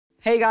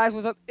Hey guys,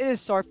 what's up? It is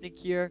Sarfnic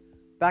here,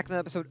 back in an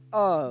episode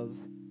of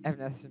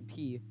Everneth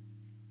SMP.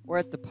 We're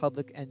at the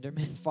public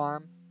Enderman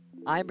farm.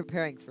 I'm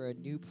preparing for a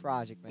new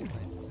project, my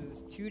friends.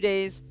 This is 2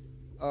 days,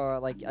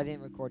 I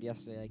didn't record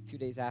yesterday, like 2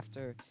 days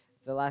after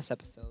the last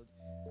episode.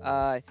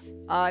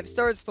 I've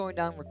started slowing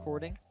down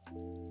recording,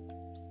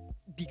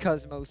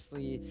 because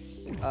mostly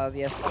the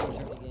SMP is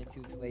turning into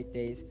its late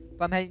days.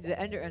 But I'm heading to the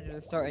Ender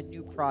to start a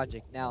new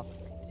project. Now,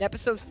 in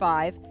episode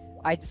 5,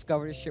 I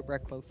discovered a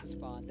shipwreck close to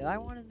spawn that I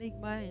want to make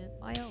my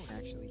own,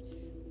 actually.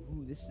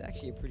 Ooh, this is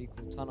actually a pretty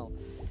cool tunnel.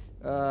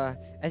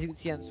 As you can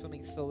see, I'm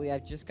swimming slowly.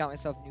 I've just got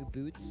myself new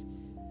boots.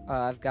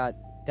 I've got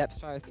Depth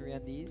Star 3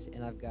 on these,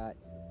 and I've got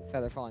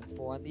Feather Falling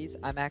 4 on these.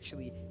 I'm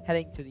actually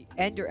heading to the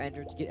Ender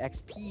to get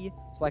XP,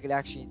 so I could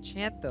actually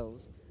enchant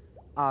those.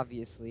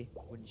 Obviously,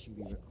 wouldn't you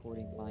be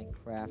recording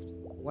Minecraft?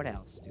 What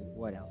else, dude?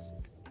 What else?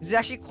 This is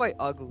actually quite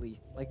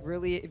ugly. Like,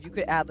 really, if you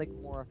could add, like,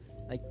 more,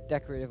 like,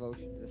 decorative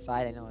ocean to the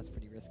side. I know it's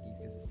pretty risky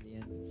because it's the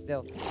end, but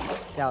still,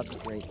 that would be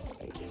great.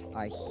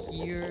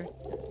 Here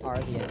are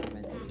the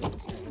Endermen.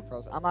 It's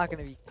pros. I'm not going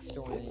to be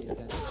storing any of these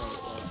Ender pros,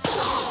 so.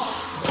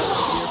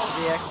 Here for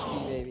the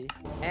XP, baby.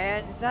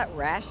 And is that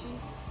Rashi?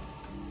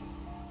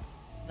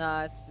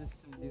 Nah, it's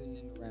just some dude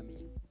named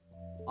Remy.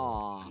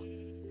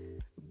 Aww.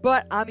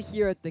 But I'm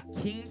here at the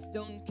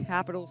Kingstone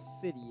capital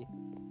city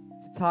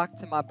to talk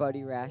to my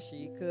buddy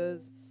Rashi,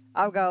 because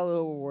I've got a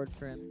little reward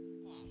for him.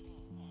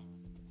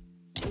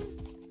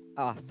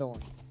 Ah,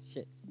 thorns.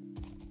 Shit.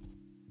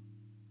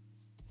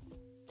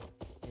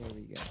 Here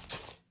we go.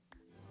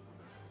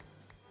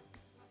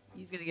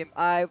 He's gonna get.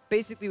 I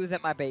basically was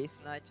at my base,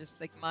 and I just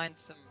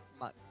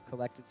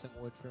collected some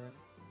wood for him,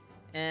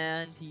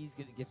 and he's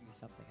gonna give me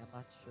something. I'm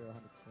not sure 100%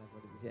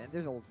 what it is. Yeah, and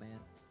there's old man.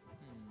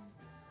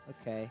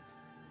 Okay.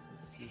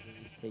 Let's see where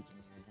he's taking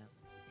me right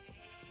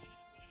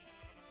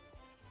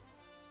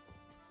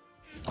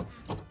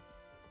now.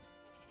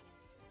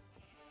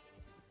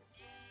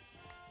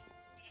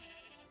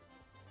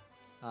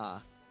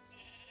 Ah.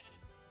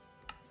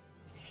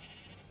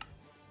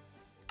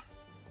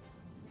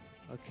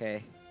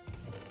 Okay.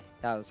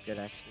 That was good,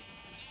 actually.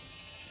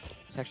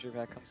 Texture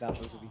pack comes out,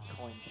 those will be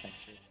coin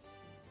texture.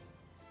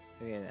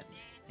 Okay then.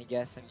 I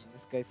guess,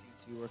 this guy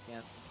seems to be working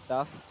on some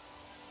stuff.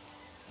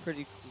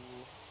 Pretty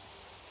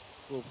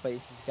cool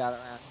place he's got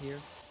around here.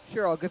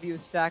 Sure, I'll give you a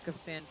stack of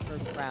sand per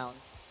crown.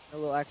 A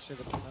little extra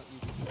to promote you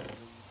to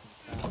use some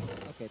crown.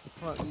 Okay, to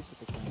promote use of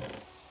the crown.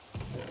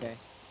 Okay.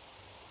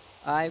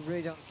 I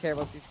really don't care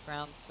about these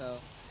crowns, so.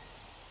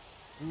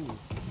 Ooh.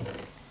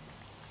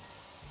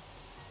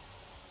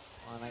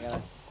 Hold on, I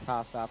gotta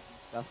toss off some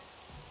stuff.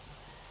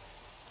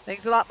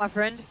 Thanks a lot, my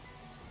friend.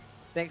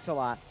 Thanks a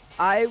lot.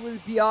 I will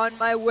be on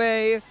my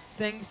way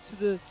thanks to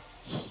the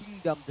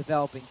kingdom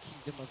developing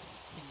Kingdom of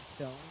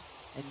Kingstone.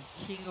 And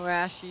King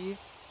Rashi,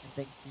 and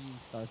thanks to you,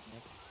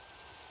 Sarfnic.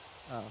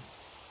 Oh.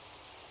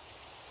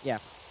 Yeah.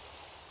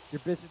 Your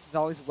business is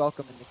always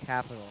welcome in the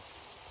capital.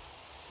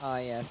 Oh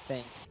yeah,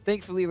 thanks.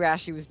 Thankfully,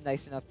 Rashi was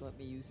nice enough to let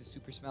me use the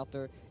super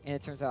smelter, and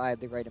it turns out I had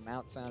the right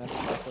amount, so I don't have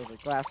to knock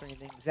over glass or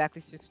anything.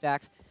 Exactly 6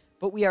 stacks.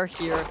 But we are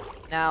here.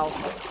 Now,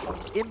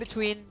 in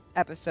between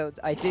episodes,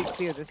 I did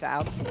clear this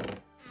out,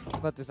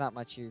 but there's not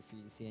much here for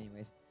you to see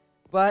anyways.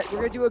 But we're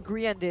going to do a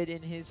Griended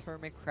in his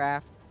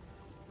Hermitcraft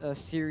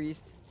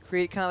series.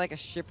 Create kind of like a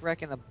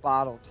shipwreck in a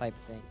bottle type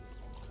thing.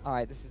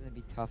 Alright, this is going to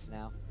be tough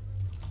now.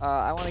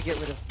 I want to get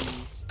rid of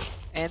these.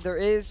 And there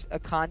is a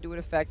conduit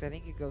effect. I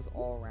think it goes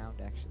all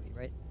around, actually,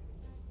 right?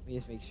 Let me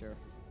just make sure.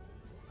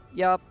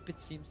 Yup,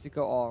 it seems to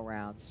go all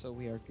around, so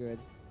we are good.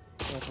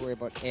 Don't have to worry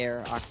about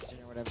air, oxygen,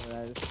 or whatever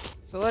that is.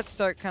 So let's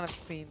start kind of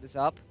cleaning this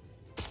up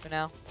for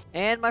now.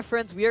 And, my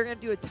friends, we are going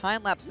to do a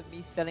time-lapse of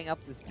me setting up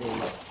this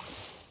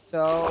base.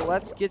 So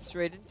let's get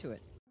straight into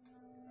it.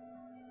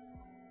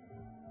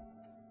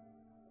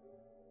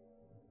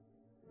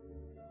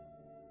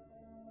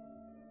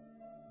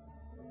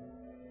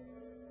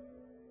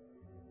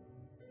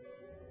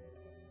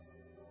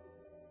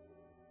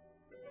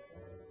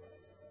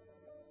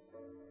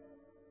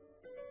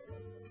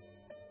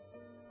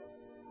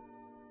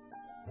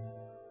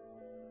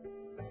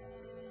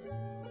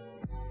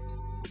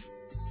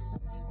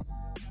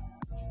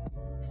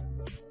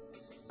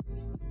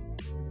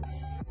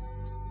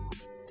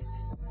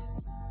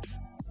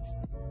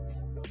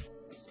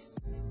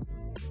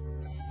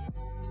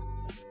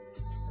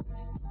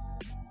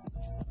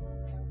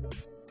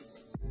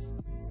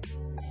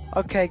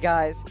 Okay,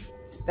 guys,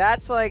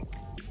 that's like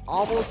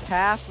almost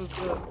half of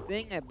the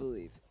thing, I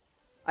believe.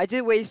 I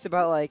did waste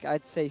about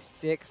I'd say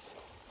 6.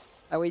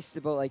 I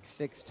wasted about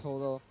 6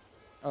 total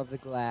of the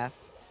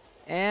glass.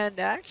 And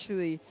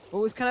actually,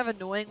 what was kind of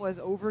annoying was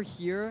over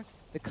here,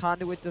 the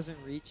conduit doesn't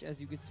reach, as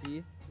you can see.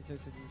 It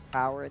starts to lose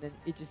power, and then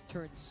it just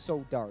turns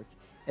so dark.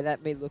 And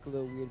that may look a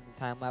little weird in the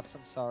time lapse.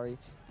 I'm sorry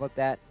about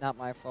that. Not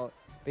my fault.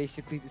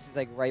 Basically, this is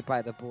right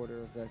by the border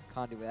of the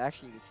conduit.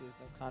 Actually, you can see there's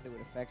no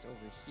conduit effect over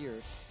here.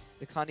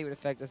 The conduit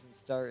effect doesn't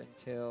start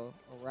until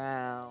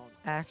around,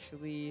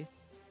 actually,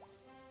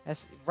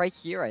 that's right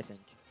here, I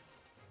think.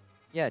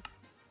 Yeah, it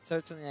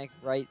starts something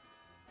right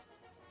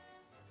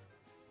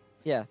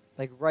Yeah,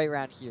 like right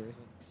around here is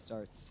when it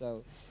starts.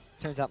 So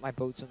turns out my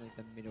boat's in like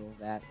the middle of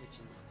that, which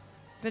is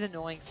a bit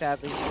annoying,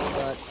 sadly.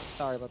 But I'm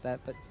sorry about that.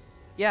 But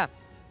yeah,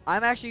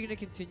 I'm actually gonna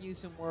continue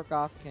some work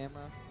off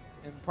camera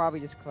and probably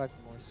just collect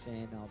more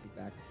sand. I'll be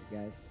back with you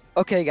guys.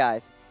 Okay,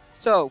 guys.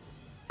 So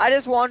I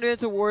just wandered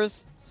into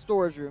War's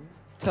storage room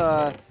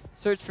to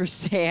search for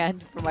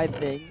sand for my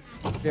thing.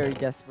 Very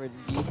desperate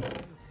indeed.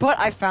 But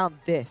I found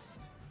this.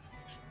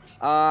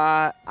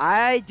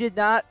 I did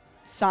not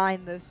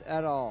sign this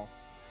at all.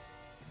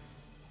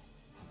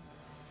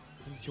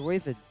 Enjoy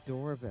the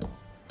doorbell.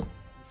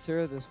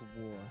 Consider this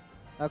war.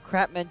 Now,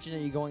 Krat mentioned that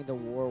you're going to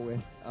war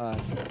with,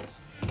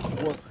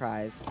 war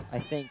cries. I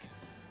think.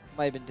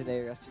 Might have been today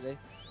or yesterday.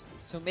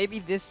 So maybe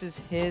this is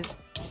his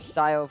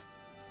style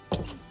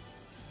of...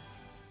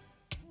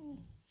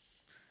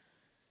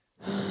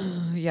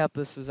 Yep,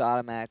 this was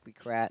automatically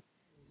Krat.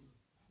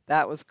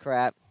 That was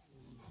Krat.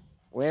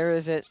 Where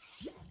is it?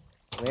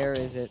 Where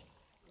is it?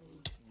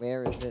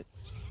 Where is it?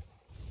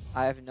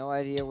 I have no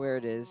idea where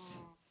it is.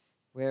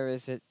 Where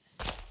is it?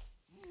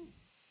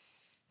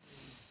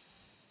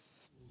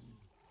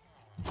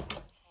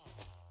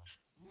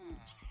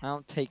 I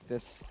don't take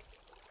this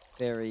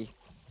very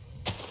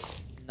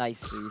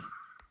nicely.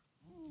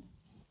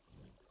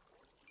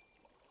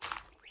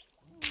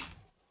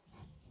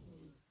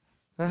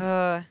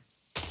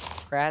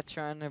 Krat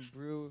trying to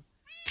brew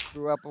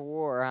up a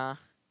war, huh?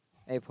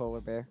 Hey,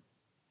 polar bear.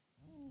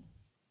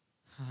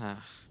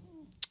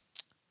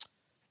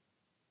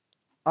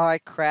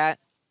 Alright, Krat.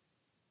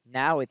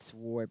 Now it's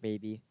war,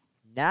 baby.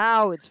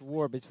 Now it's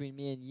war between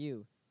me and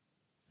you.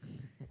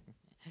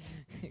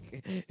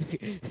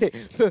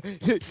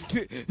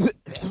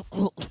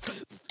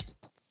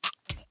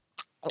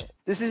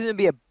 This is gonna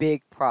be a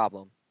big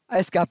problem. I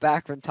just got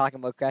back from talking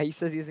about Krat. He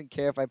says he doesn't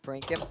care if I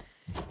prank him.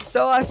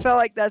 So I felt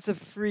like that's a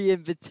free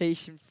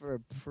invitation for a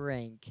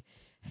prank.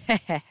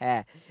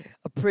 A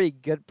pretty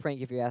good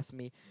prank if you ask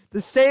me.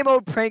 The same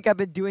old prank I've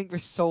been doing for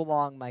so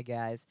long, my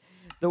guys.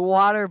 The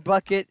water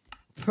bucket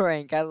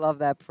prank. I love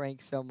that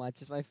prank so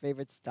much. It's my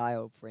favorite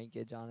style of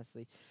prankage,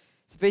 honestly.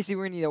 So basically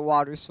we're gonna need a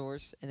water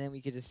source and then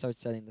we can just start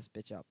setting this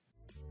bitch up.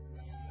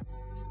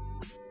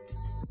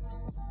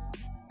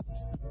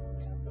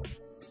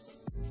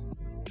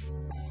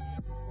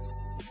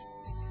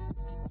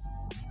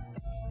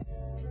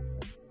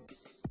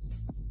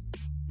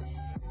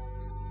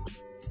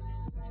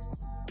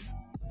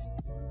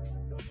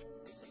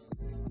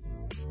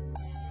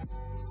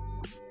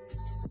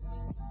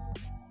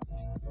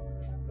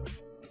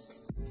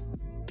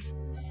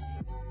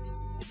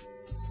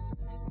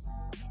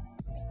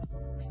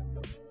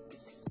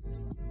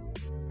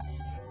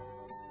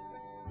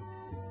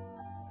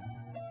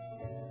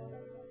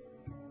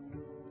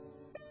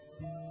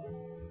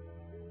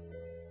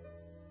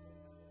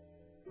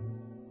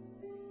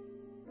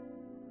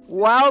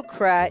 Wow,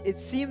 Krat, it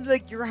seems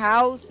like your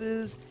house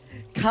is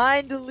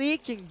kinda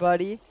leaking,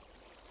 buddy.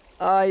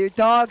 Your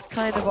dogs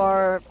kind of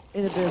are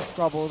in a bit of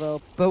trouble,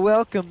 though. But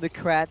welcome to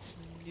Krat's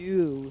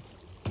new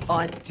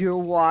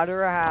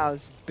underwater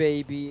house,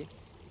 baby.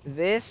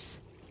 This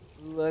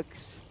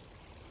looks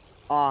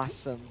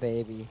awesome,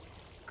 baby.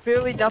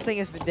 Clearly nothing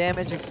has been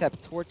damaged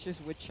except torches,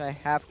 which I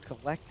have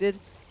collected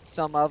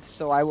some of,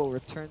 so I will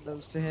return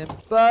those to him.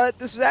 But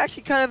this was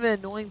actually kind of an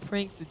annoying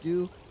prank to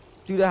do,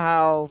 due to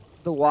how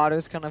the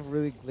water's kind of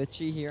really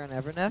glitchy here on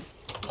Everneth.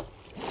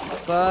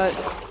 But,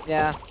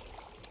 yeah.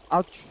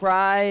 I'll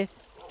try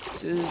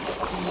to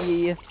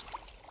see...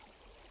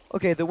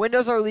 Okay, the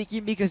windows are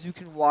leaking because you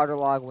can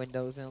waterlog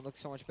windows, and it looks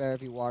so much better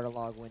if you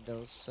waterlog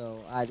windows.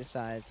 So I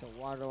decided to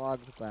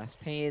waterlog the glass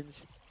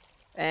panes.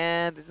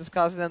 And it just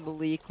causes them to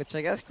leak, which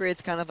I guess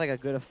creates kind of like a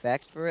good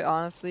effect for it,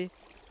 honestly.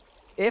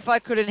 If I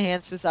could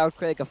enhance this, I would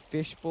create like a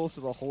fishbowl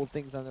so the whole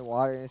thing's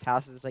underwater and his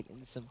house is like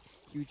in some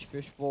huge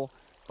fishbowl.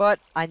 But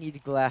I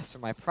need glass for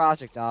my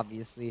project,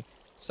 obviously,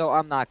 so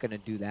I'm not gonna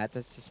do that.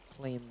 That's just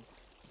plain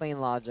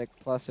logic.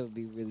 Plus, it would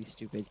be really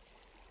stupid.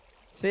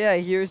 So yeah,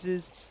 here's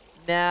his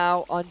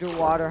now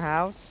underwater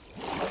house.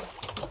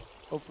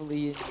 Hopefully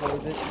he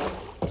enjoys it.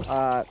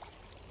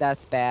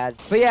 That's bad.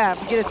 But yeah,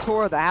 if we get a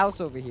tour of the house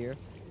over here,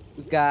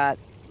 we've got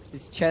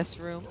his chest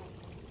room,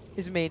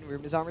 his main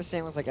room. His armor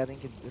stand was like I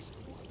think in this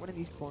one of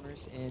these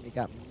corners, and it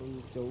got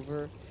moved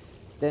over.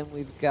 Then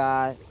we've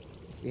got,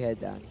 if we head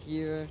down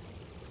here.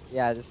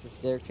 Yeah, just the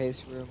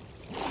staircase room.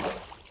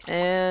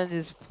 And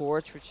his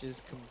porch, which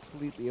is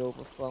completely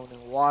overflowing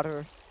in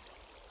water.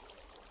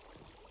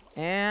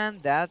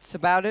 And that's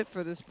about it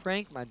for this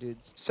prank, my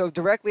dudes. So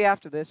directly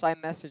after this, I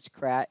message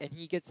Krat, and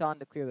he gets on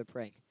to clear the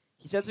prank.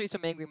 He sends me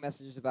some angry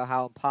messages about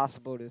how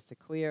impossible it is to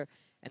clear,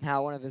 and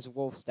how one of his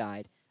wolves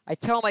died. I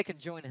tell him I can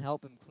join and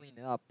help him clean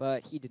it up,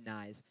 but he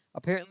denies.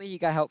 Apparently, he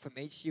got help from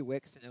HG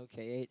Wix and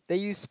OK8. They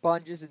used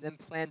sponges and then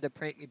planned to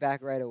prank me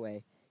back right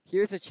away.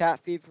 Here's a chat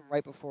feed from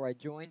right before I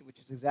joined, which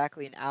was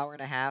exactly an hour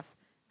and a half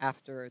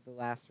after the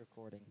last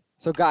recording.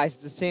 So guys,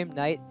 it's the same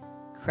night.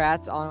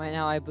 Krat's on right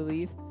now, I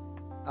believe.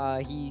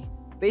 He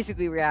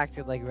basically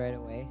reacted like right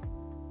away,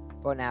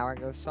 about an hour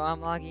ago. So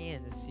I'm logging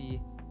in to see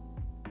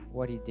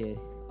what he did.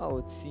 Oh,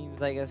 it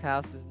seems like his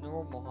house is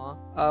normal,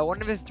 huh?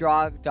 One of his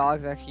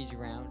dogs actually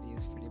drowned. He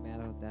was pretty mad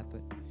about that,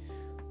 but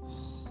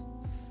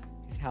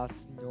his house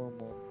is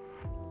normal.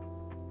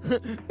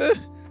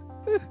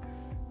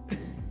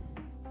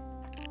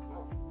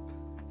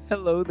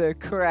 Hello there,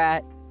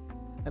 Krat.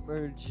 I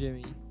murdered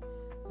Jimmy.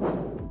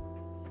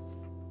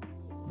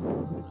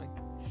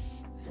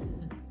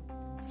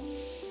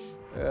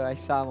 I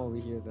saw him over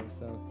here though,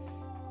 so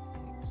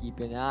keep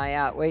an eye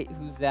out. Wait,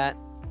 who's that?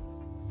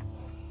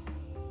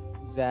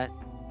 Who's that?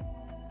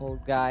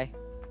 Old guy.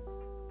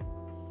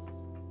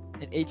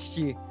 And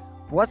HG.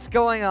 What's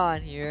going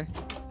on here?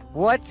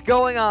 What's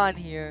going on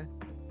here?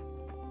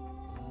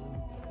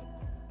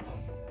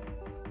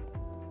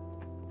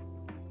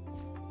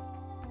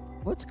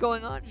 What's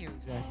going on here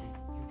exactly?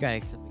 You've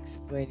got some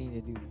explaining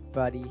to do,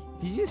 buddy.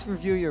 Did you just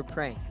review your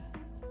prank?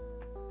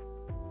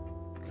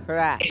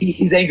 Krat.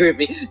 He's angry at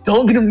me.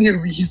 Don't get him near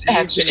me. He's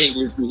actually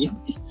angry at me.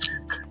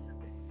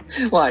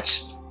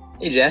 Watch.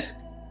 Hey, Jeff.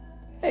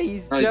 Hey,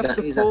 he's Jeff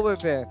the polar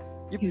bear.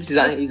 He's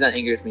not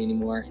angry with me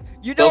anymore.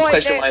 You know don't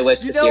question why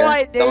Wix is here. You know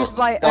I named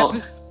my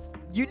episode.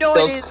 You know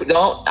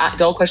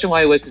don't question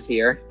why Wix is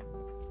here.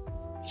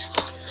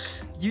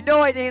 You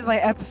know I named my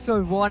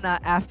episode 1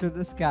 after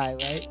this guy,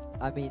 right?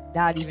 I mean,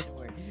 not even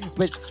worried.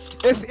 But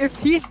if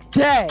he's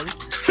dead,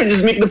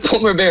 just make the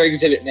polar bear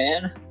exhibit,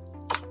 man.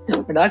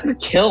 We're not gonna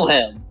kill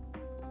him.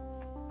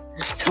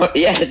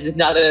 Yeah, this is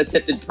not an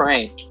attempted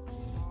prank.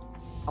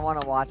 I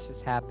want to watch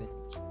this happen.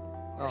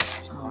 Oh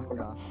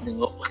god.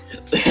 No.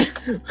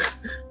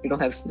 We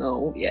don't have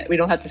snow yet. We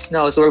don't have the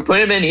snow, so we're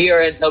putting him in here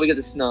until we get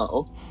the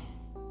snow.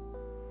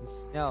 The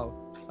snow.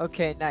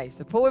 Okay, nice.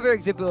 The polar bear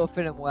exhibit will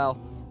fit him well,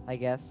 I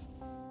guess.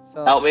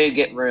 So help me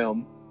get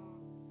room.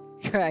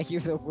 You're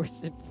the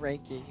worst at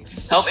pranking.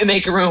 Help me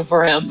make a room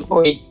for him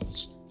before he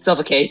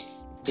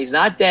suffocates. He's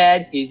not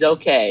dead. He's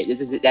okay.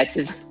 That's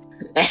his.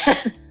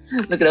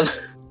 Look at him.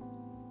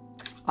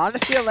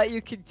 Honestly, I'll let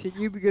you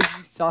continue because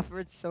you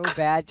suffered so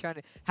bad trying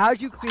to. How'd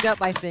you clean up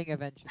my thing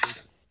eventually?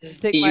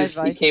 Take my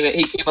advice.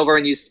 He came over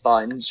and used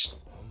sponge.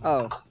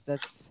 Oh,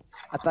 that's.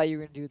 I thought you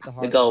were gonna do it the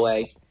hard way. Go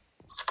away.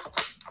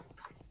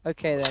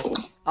 Okay then.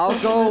 I'll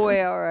go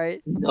away. All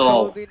right.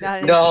 No. Totally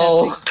not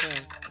No.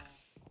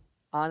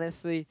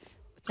 Honestly,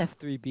 what's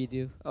F3B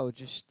do? Oh,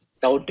 just.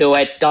 Don't do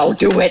it. Don't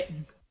do it.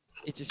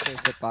 It just shows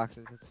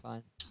hitboxes. It's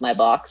fine. My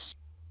box.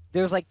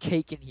 There was like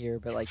cake in here,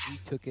 but like you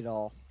took it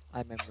all.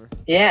 I remember.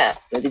 Yeah,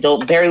 because you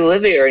don't barely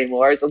live here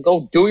anymore, so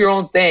go do your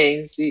own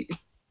thing. See,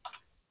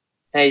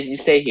 hey, you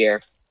stay here.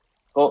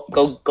 Go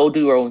do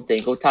your own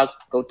thing. Go talk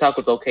with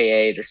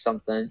OK8 or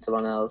something,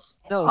 someone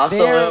else. No,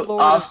 also,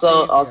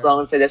 I'm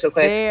gonna say this real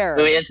quick. When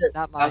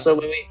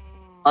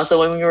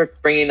we were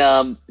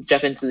bringing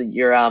Jeff into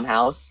your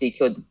house, he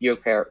killed your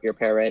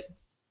parrot.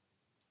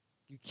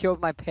 You killed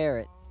my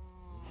parrot.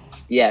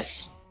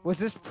 Yes. Was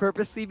this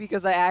purposely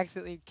because I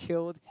accidentally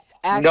killed?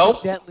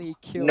 Nope.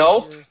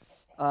 Nope.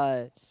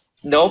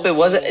 Nope, it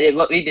wasn't.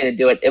 We didn't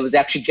do it. It was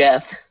actually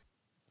Jeff.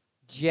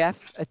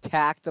 Jeff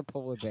attacked the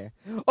polar bear.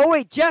 Oh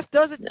wait, Jeff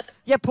doesn't.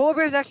 Yeah, polar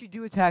bears actually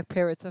do attack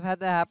parrots. I've had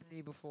that happen to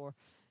me before.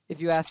 If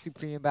you ask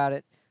Supreme about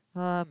it.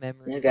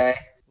 Memory. Okay.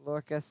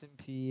 Lork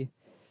SMP.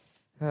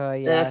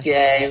 Yeah.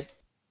 Okay.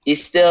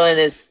 He's still in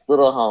his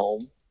little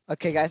home.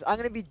 Okay, guys, I'm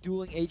gonna be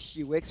dueling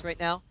HG Wix right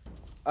now.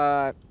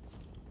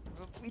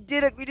 We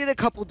did a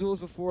couple duels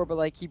before, but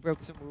like he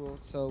broke some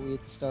rules, so we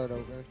had to start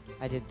over.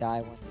 I did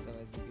die once, so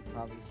as you could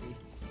probably see.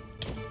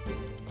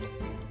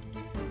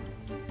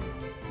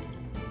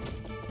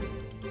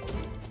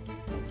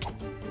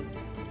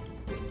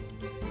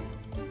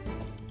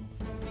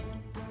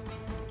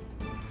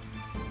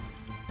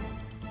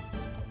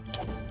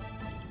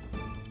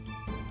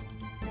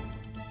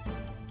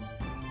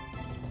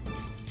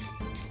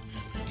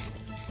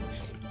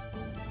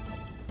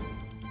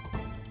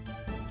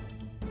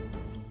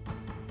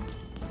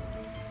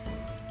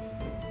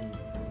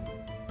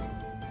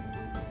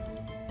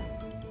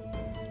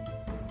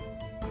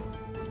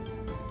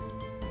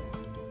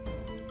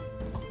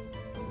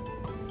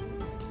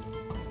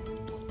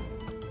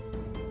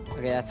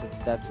 Okay,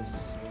 that's a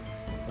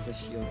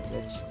shield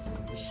glitch.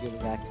 The shield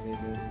is activated,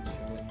 it doesn't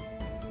show it.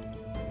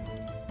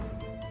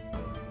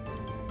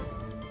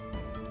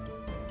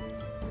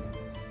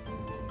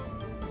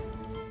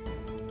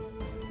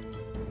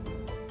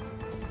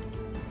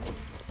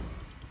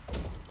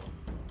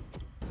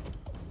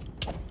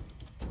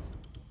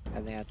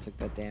 I think I took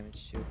that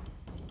damage too.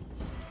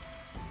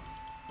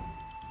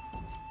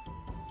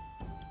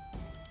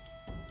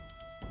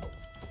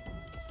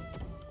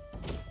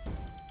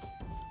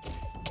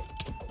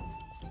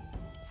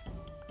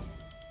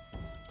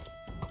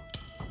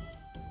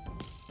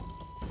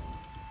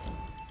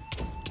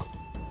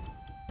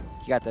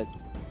 He got the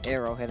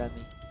arrow hit on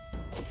me,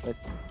 but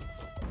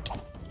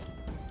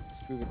it's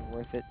proven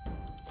worth it.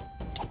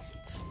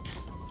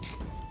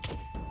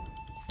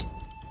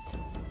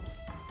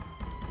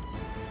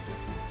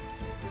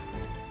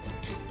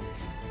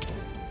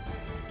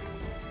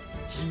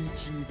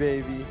 GG,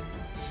 baby.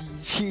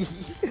 GG.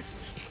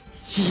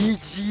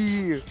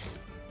 GG.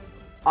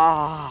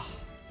 Ah.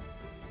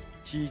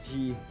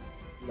 GG.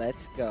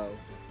 Let's go.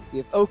 We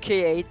have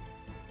OK8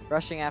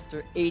 rushing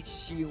after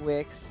HG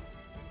Wicks.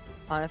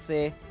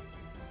 Honestly,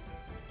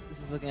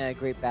 this is looking at a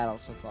great battle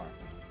so far.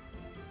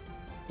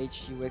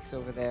 HG Wicks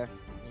over there,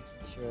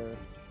 making sure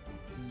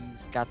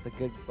he's got the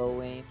good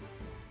bow aim.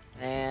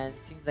 And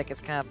it seems like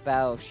it's kind of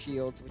battle of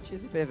shields, which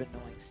is a bit of an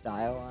annoying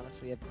style,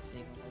 honestly. I've been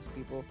seeing on most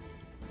people.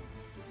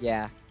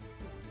 Yeah.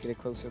 Let's get a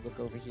closer look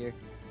over here.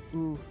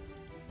 Ooh.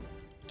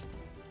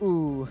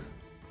 Ooh.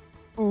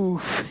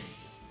 Ooh.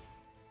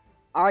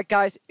 Alright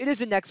guys, it is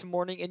the next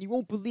morning and you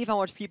won't believe how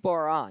much people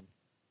are on.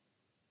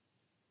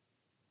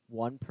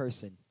 One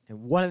person.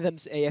 And one of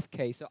them's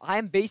AFK. So I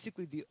am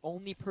basically the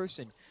only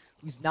person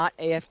who's not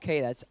AFK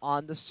that's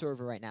on the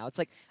server right now. It's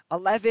like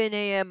 11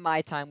 a.m.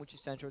 my time, which is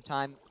Central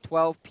Time,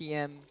 12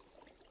 p.m.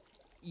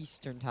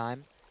 Eastern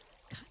Time.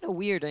 Kind of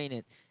weird, ain't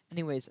it?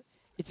 Anyways,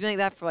 it's been like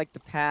that for like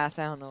the past,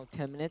 I don't know,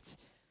 10 minutes.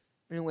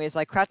 Anyways,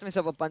 I crafted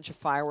myself a bunch of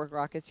firework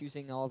rockets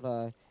using all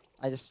the...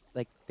 I just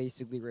like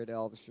basically rid of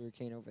all the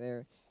sugarcane over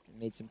there and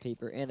made some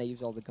paper, and I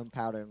used all the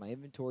gunpowder in my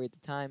inventory at the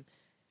time.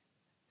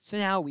 So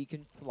now we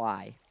can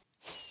fly.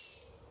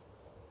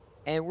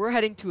 And we're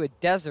heading to a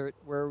desert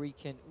where we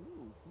can...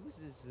 Ooh, whose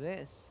is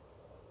this?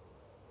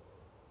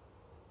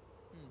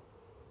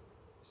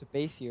 There's a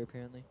base here,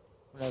 apparently.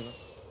 Whatever.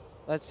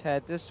 Let's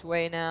head this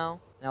way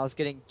now. Now I was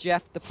getting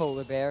Jeff the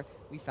polar bear.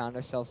 We found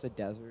ourselves a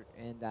desert,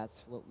 and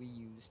that's what we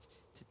used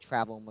to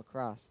travel them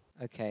across.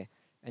 Okay,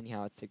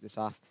 anyhow, let's take this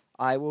off.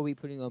 I will be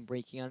putting on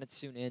braking on it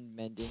soon and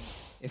mending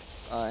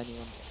if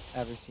anyone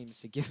ever seems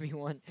to give me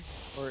one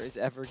or is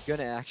ever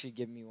gonna actually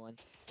give me one.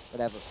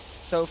 Whatever.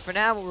 So for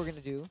now, what we're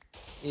gonna do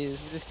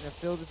is we're just gonna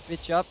fill this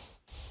bitch up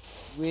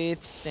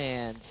with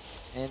sand.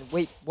 And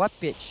wait, what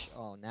bitch?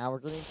 Oh, now we're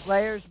getting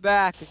players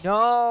back.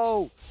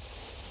 No!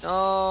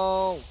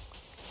 No!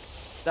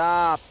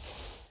 Stop!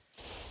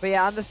 But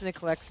yeah, I'm just gonna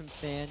collect some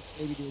sand,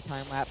 maybe do a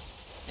time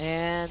lapse,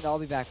 and I'll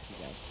be back with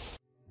you guys.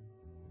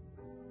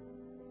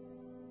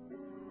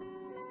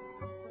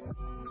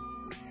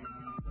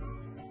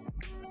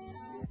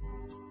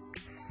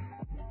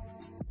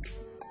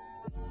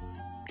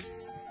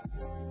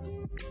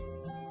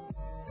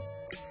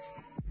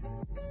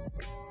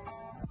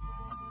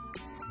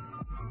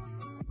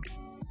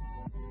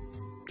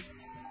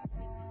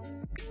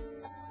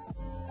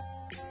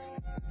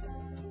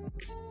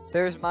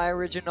 There's my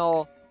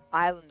original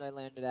island I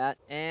landed at,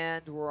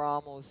 and we're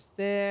almost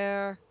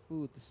there.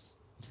 Ooh,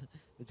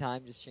 the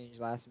time just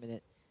changed last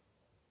minute.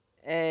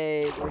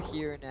 Hey, we're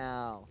here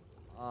now.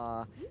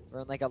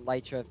 We're in like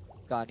elytra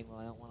guarding. Well,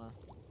 I don't want to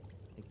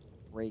like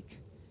break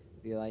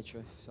the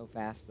elytra so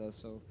fast though,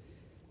 so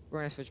we're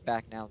gonna switch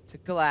back now to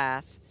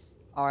glass.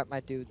 All right,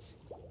 my dudes.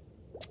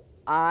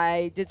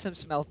 I did some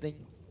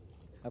smelting.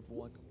 Have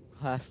one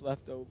glass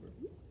left over.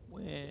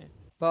 Wah.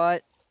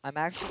 But I'm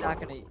actually not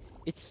gonna.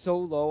 It's so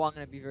low, I'm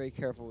gonna be very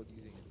careful with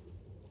using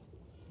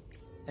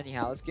it.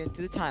 Anyhow, let's get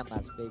into the time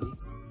lapse, baby.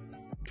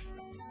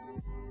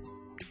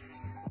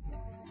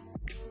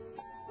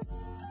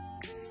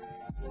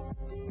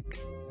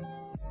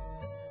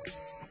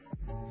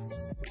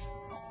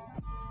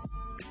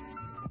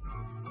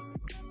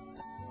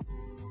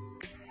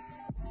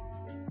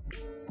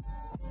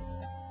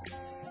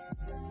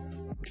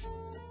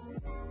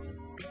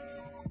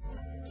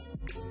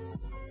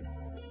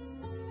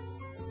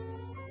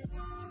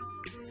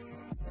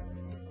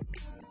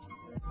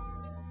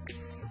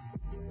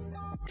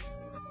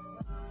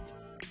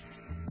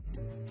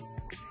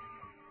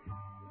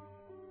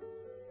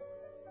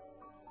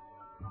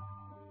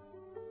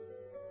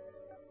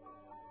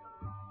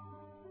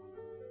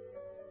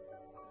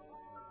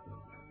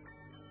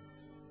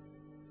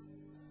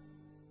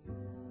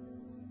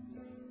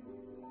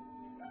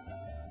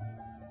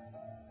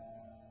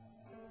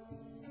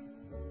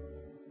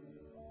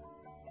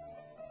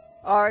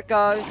 Alright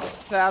guys,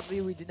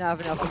 sadly we didn't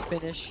have enough to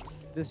finish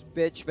this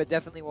bitch, but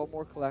definitely one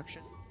more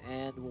collection,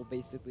 and we'll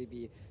basically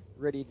be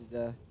ready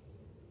to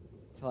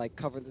like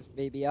cover this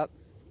baby up.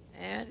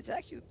 And it's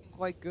actually looking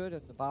quite good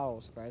in the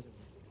bottle, surprisingly.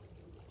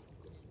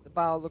 The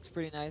bottle looks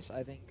pretty nice,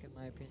 I think, in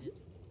my opinion.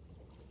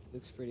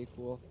 Looks pretty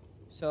cool.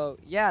 So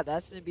yeah,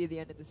 that's gonna be the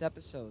end of this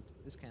episode.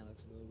 This kind of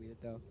looks a little weird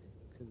though,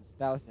 because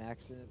that was an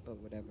accident, but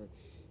whatever,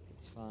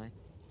 it's fine.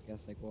 I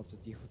guess like we'll have to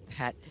deal with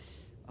that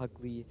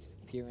ugly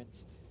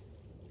appearance.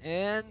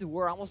 And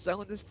we're almost done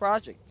with this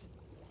project.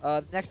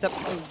 The next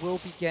episode will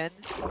begin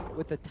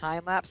with a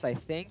time lapse. I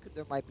think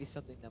there might be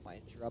something that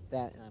might interrupt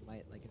that, and I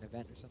might like an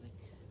event or something,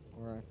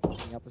 or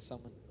meeting up with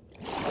someone,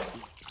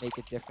 make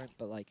it different.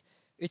 But like,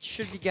 it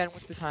should begin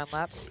with the time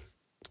lapse.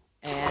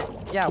 And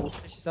yeah, we'll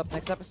finish this up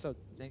next episode.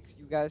 Thank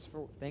you guys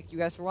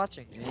for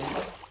watching, and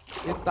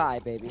goodbye,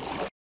 baby.